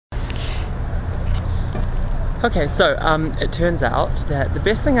Okay, so it turns out that the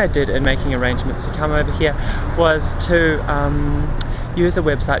best thing I did in making arrangements to come over here was to use a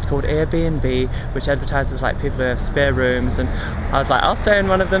website called Airbnb, which advertises like people who have spare rooms, and I was like, I'll stay in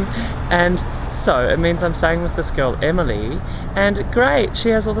one of them. And so it means I'm staying with this girl Emily, and great, she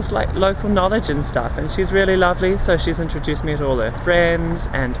has all this like local knowledge and stuff, and she's really lovely, so she's introduced me to all her friends.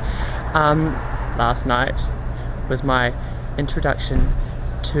 And last night was my introduction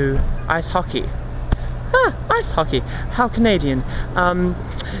to ice hockey. Ice hockey. How Canadian.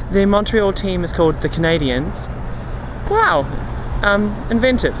 The Montreal team is called the Canadians. Wow.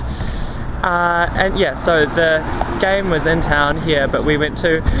 Inventive. And yeah, so the game was in town here, but we went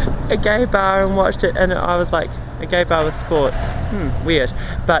to a gay bar and watched it, and I was like, a gay bar with sport. Weird.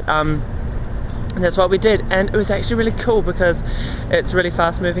 But that's what we did, and it was actually really cool because it's a really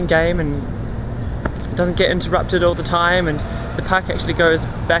fast moving game and it doesn't get interrupted all the time, and the puck actually goes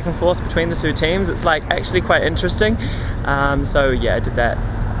back and forth between the two teams. It's like actually quite interesting. So yeah, I did that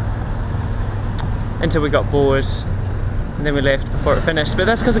until we got bored, and then we left before it finished. But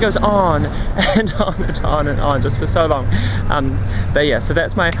that's because it goes on and on and on and on just for so long. But yeah, so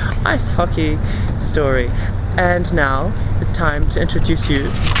that's my ice hockey story. And now it's time to introduce you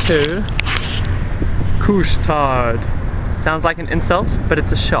to couche-tard. Sounds like an insult, but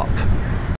it's a shop.